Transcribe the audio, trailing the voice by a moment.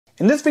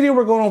In this video,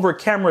 we're going over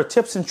camera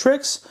tips and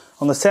tricks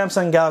on the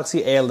Samsung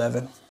Galaxy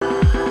A11.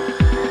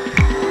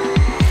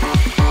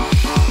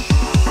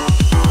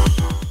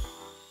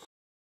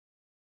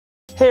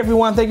 Hey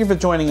everyone, thank you for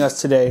joining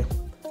us today.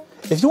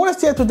 If you want to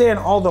stay up to date on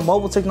all the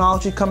mobile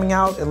technology coming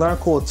out and learn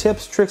cool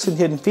tips, tricks, and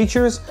hidden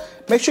features,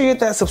 make sure you hit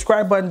that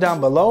subscribe button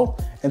down below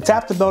and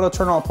tap the bell to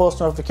turn on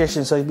post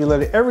notifications so you'll be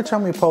alerted every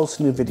time we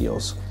post new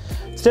videos.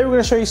 Today we're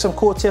going to show you some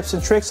cool tips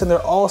and tricks, and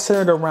they're all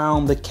centered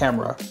around the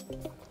camera.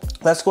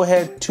 Let's go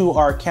ahead to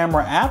our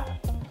camera app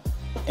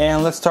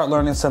and let's start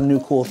learning some new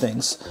cool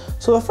things.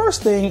 So the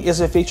first thing is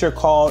a feature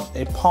called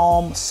a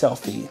palm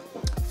selfie.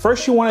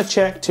 First, you want to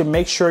check to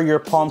make sure your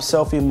palm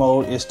selfie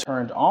mode is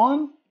turned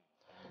on.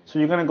 So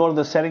you're going to go to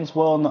the settings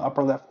wheel in the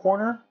upper left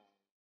corner,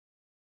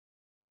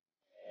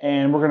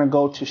 and we're going to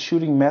go to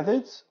shooting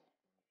methods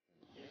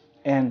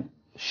and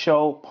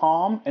show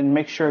palm and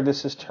make sure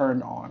this is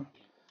turned on.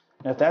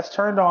 And if that's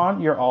turned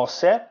on, you're all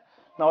set.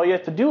 Now all you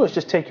have to do is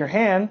just take your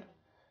hand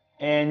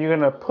and you're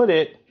going to put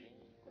it,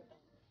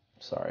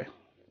 sorry,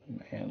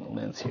 my hand on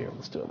the lens here,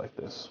 let's do it like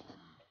this.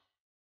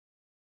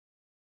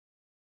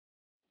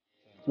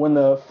 When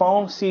the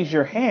phone sees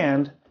your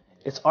hand,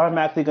 it's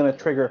automatically going to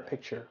trigger a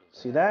picture.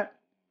 See that?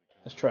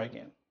 Let's try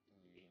again.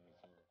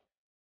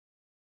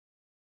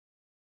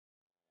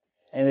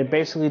 And it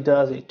basically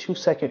does a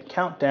 2-second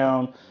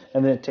countdown,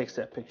 and then it takes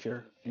that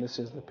picture. And this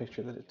is the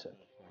picture that it took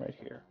right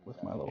here with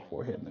my little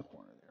forehead in the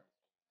corner there.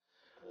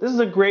 This is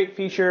a great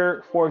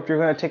feature for if you're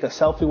going to take a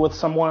selfie with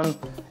someone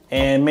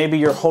and maybe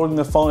you're holding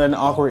the phone at an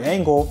awkward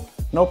angle.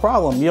 No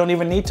problem. You don't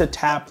even need to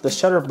tap the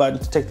shutter button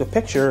to take the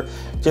picture.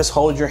 Just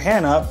hold your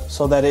hand up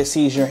so that it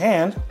sees your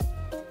hand,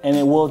 and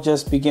it will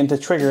just begin to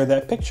trigger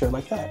that picture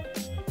like that.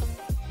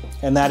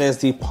 And that is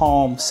the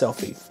palm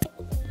selfie.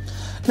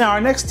 Now our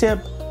next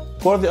tip,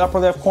 go to the upper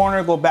left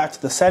corner, go back to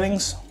the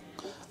settings,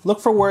 look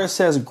for where it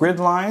says grid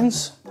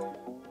lines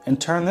and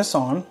turn this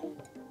on.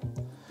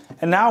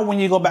 And now when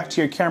you go back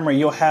to your camera,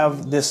 you'll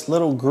have this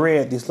little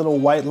grid, these little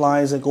white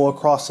lines that go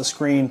across the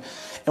screen.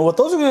 And what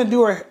those are going to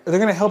do are they're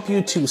going to help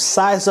you to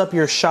size up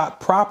your shot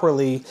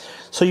properly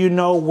so you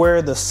know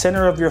where the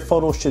center of your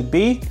photo should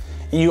be.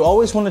 And you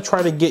always want to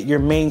try to get your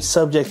main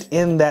subject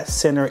in that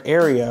center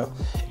area.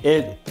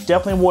 It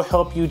definitely will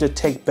help you to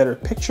take better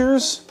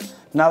pictures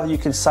now that you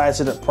can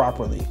size it up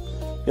properly.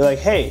 You're like,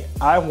 hey,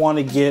 I want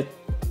to get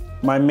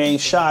my main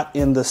shot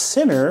in the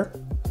center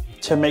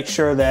to make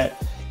sure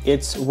that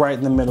it's right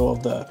in the middle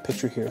of the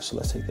picture here. So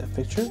let's take that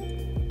picture.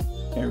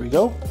 There we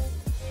go.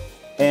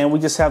 And we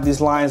just have these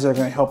lines that are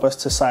going to help us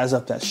to size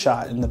up that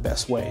shot in the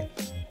best way.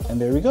 And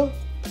there we go.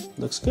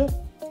 Looks good.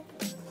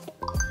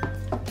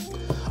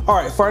 All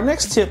right, for our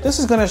next tip, this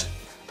is going to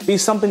be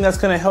something that's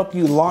going to help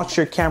you launch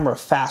your camera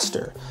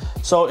faster.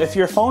 So if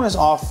your phone is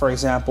off, for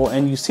example,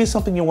 and you see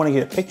something you want to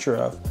get a picture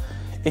of,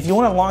 if you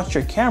want to launch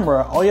your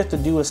camera, all you have to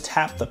do is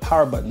tap the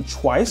power button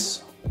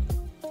twice.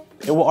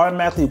 It will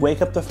automatically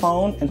wake up the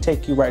phone and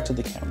take you right to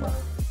the camera.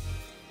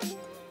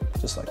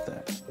 Just like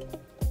that.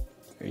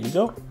 There you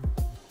go.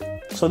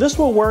 So this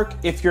will work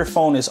if your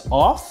phone is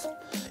off.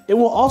 It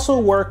will also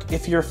work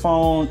if your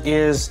phone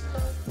is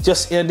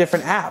just in a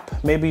different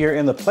app. Maybe you're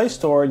in the Play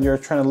Store and you're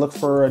trying to look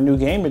for a new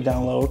game to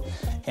download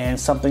and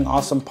something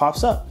awesome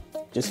pops up.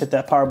 Just hit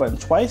that power button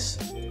twice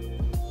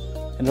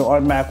and it'll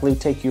automatically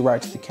take you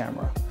right to the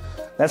camera.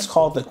 That's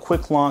called the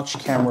quick launch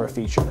camera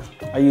feature.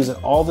 I use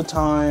it all the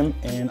time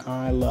and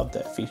I love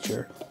that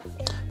feature.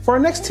 For our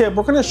next tip,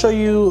 we're going to show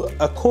you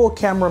a cool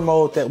camera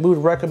mode that we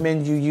would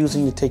recommend you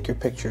using to take your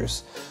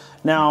pictures.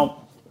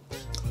 Now,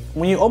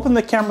 when you open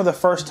the camera the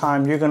first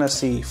time, you're going to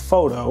see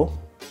photo.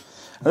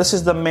 This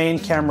is the main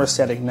camera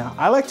setting. Now,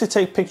 I like to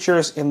take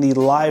pictures in the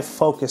live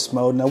focus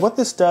mode. Now, what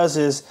this does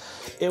is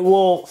it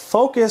will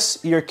focus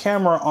your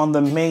camera on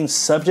the main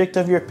subject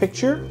of your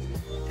picture,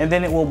 and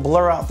then it will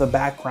blur out the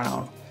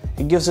background.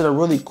 It gives it a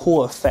really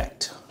cool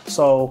effect.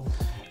 So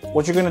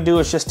what you're going to do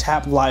is just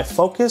tap live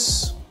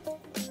focus,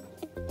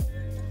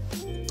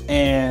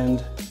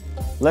 and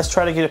let's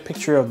try to get a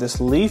picture of this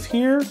leaf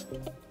here.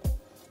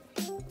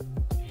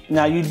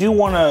 Now, you do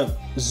want to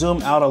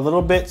zoom out a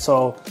little bit,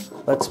 so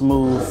let's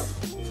move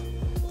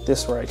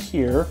this right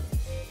here.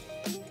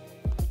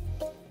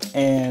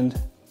 And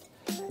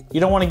you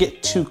don't want to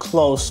get too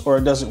close or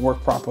it doesn't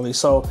work properly.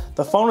 So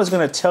the phone is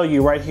going to tell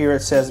you right here,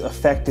 it says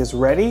effect is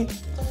ready.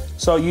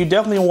 So you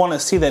definitely want to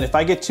see that. If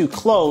I get too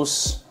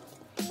close,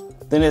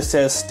 then it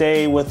says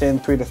stay within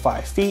 3 to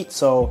 5 feet.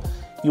 So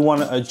you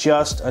want to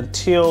adjust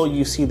until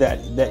you see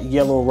that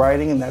yellow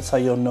writing, and that's how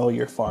you'll know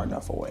you're far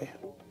enough away.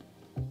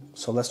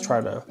 So let's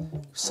try to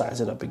size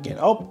it up again.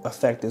 Oh,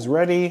 effect is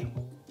ready.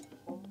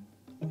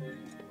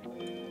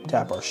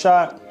 Tap our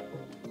shot.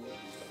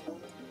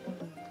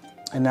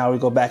 And now we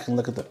go back and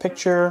look at the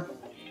picture.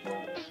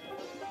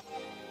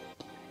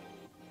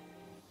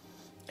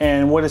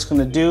 And what it's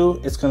going to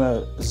do, it's going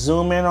to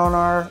zoom in on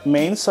our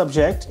main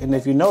subject. And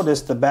if you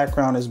notice, the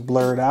background is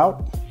blurred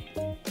out.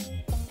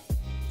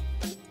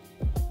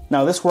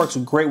 Now this works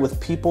great with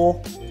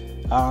people.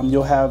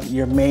 You'll have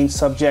your main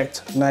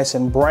subject nice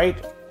and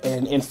bright,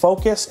 and in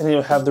focus, and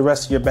it'll have the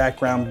rest of your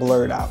background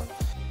blurred out.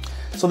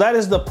 So that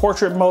is the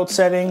portrait mode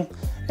setting,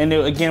 and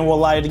it again will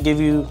allow you to give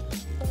you.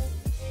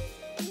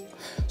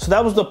 So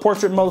that was the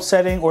portrait mode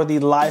setting, or the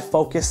live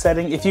focus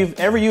setting. If you've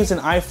ever used an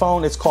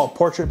iPhone, it's called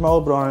portrait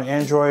mode, but on an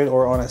Android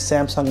or on a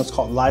Samsung, it's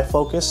called live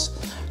focus.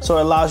 So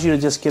it allows you to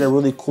just get a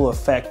really cool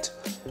effect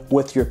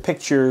with your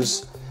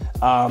pictures.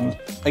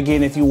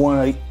 Again, if you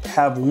want to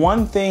have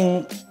one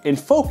thing in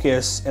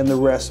focus and the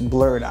rest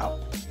blurred out.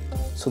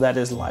 So that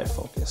is live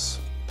focus.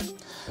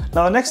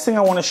 Now the next thing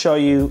I want to show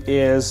you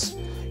is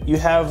you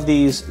have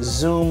these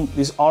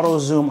auto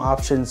zoom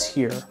options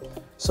here.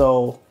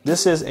 So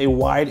this is a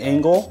wide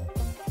angle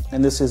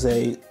and this is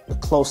a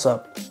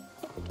close-up.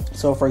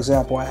 So for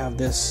example, I have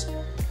this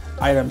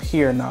item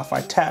here. Now if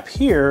I tap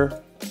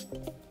here,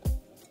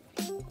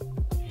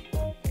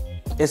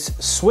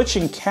 it's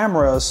switching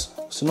cameras.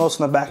 So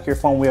notice on the back of your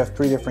phone, we have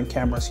 3 different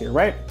cameras here,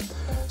 right?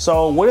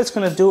 So what it's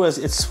gonna do is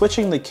it's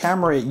switching the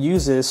camera it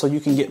uses so you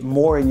can get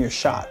more in your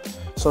shot.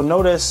 So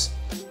notice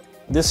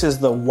this is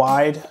the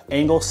wide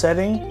angle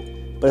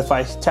setting, but if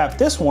I tap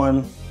this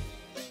one,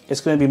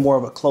 it's gonna be more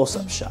of a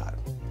close-up shot.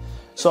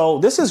 So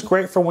this is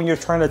great for when you're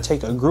trying to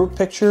take a group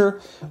picture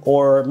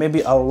or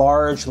maybe a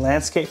large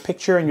landscape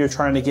picture and you're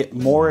trying to get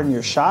more in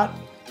your shot.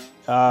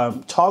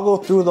 Toggle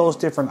through those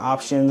different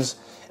options,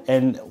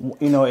 and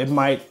it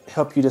might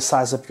help you to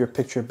size up your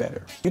picture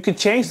better. You can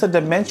change the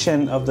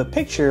dimension of the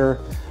picture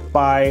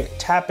by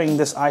tapping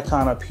this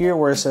icon up here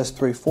where it says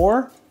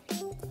 3:4,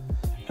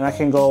 and I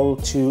can go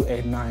to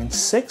a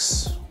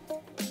 9:6.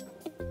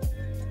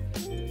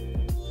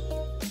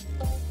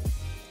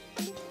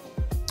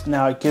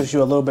 Now it gives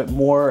you a little bit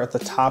more at the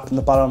top and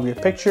the bottom of your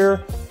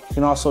picture. You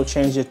can also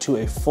change it to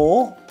a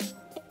full.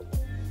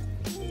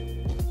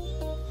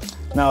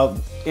 Now,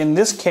 in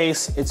this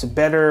case, it's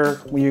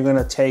better when you're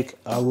gonna take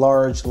a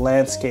large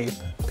landscape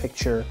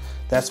picture.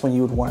 That's when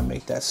you would wanna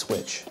make that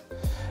switch.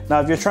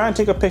 Now, if you're trying to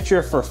take a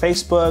picture for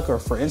Facebook or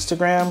for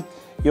Instagram,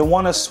 you'll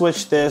wanna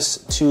switch this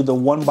to the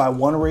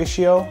 1:1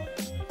 ratio,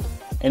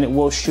 and it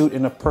will shoot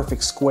in a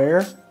perfect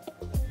square,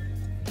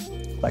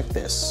 like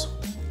this.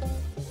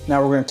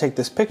 Now we're gonna take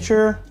this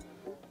picture.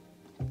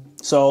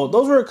 So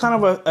those were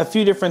kind of a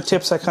few different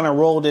tips I kind of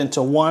rolled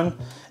into one,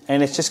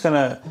 and it's just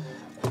gonna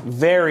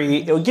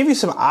vary. It will give you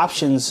some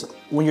options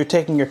when you're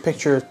taking your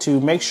picture to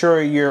make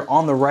sure you're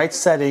on the right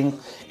setting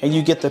and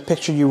you get the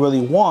picture you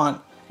really want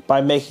by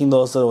making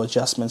those little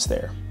adjustments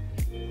there.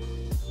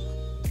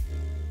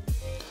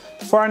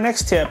 For our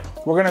next tip,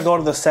 we're gonna go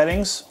to the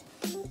settings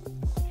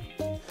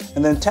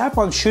and then tap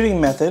on shooting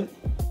method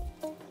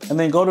and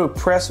then go to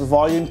press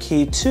volume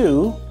key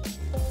 2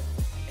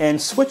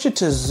 and switch it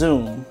to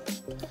zoom.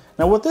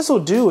 Now what this will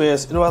do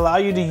is it'll allow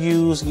you to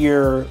use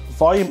your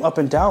volume up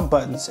and down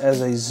buttons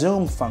as a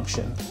zoom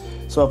function.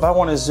 So if I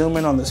want to zoom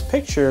in on this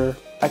picture,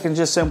 I can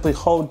just simply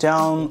hold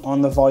down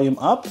on the volume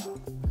up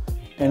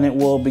and it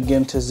will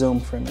begin to zoom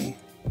for me.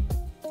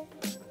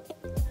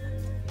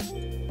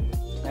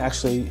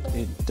 Actually,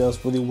 it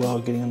does really well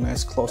getting a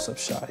nice close-up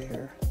shot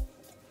here.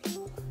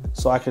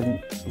 So I can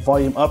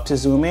volume up to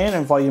zoom in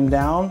and volume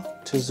down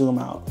to zoom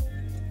out.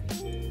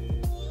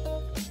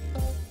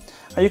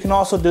 Now you can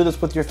also do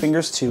this with your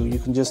fingers too. You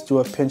can just do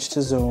a pinch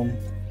to zoom.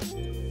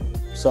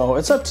 So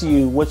it's up to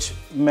you which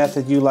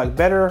method you like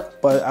better,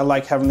 but I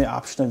like having the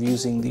option of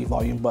using the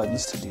volume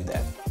buttons to do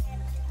that.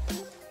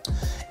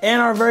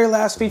 And our very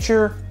last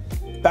feature,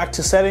 back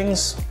to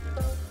settings,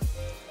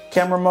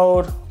 camera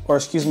mode, or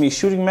excuse me,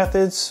 shooting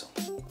methods.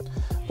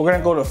 We're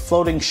gonna go to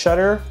floating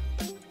shutter.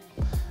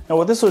 Now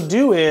what this will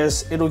do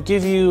is it'll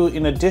give you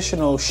an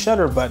additional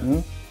shutter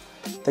button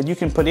that you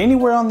can put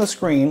anywhere on the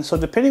screen. So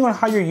depending on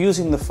how you're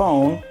using the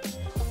phone,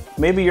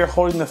 maybe you're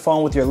holding the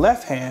phone with your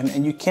left hand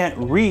and you can't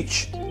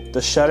reach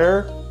the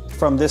shutter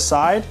from this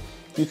side,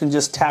 you can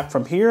just tap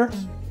from here,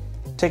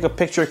 take a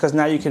picture, because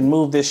now you can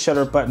move this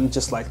shutter button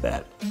just like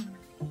that.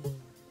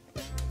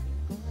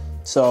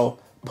 So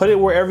put it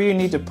wherever you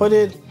need to put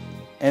it,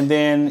 and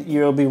then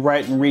you'll be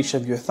right in reach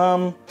of your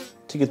thumb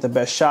to get the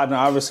best shot.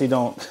 Now obviously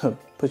don't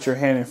put your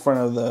hand in front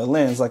of the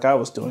lens like I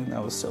was doing,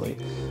 that was silly.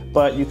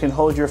 But you can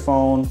hold your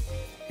phone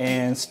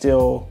and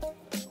still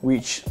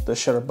reach the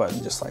shutter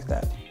button just like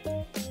that.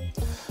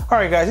 All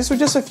right guys, these were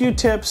just a few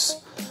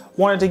tips.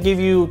 Wanted to give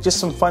you just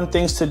some fun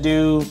things to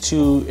do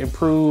to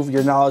improve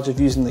your knowledge of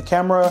using the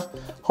camera.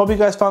 Hope you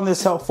guys found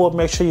this helpful.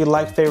 Make sure you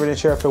like, favorite, and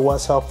share if it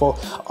was helpful.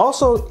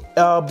 Also,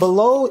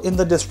 below in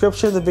the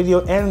description of the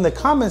video and in the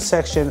comment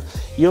section,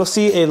 you'll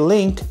see a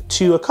link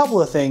to a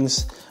couple of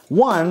things.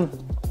 One,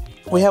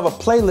 we have a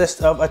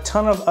playlist of a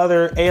ton of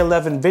other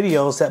A11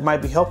 videos that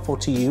might be helpful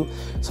to you.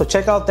 So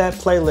check out that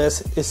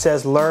playlist. It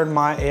says Learn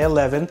My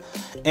A11.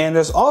 And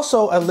there's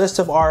also a list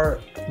of our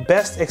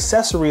best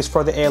accessories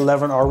for the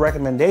A11, our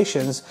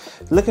recommendations.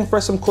 Looking for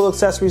some cool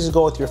accessories to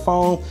go with your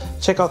phone,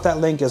 check out that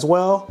link as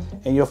well,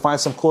 and you'll find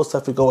some cool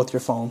stuff to go with your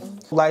phone.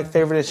 Like,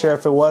 favorite, and share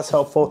if it was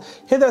helpful.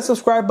 Hit that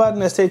subscribe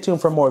button and stay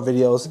tuned for more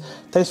videos.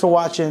 Thanks for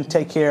watching,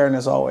 take care, and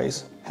as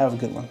always, have a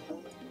good one.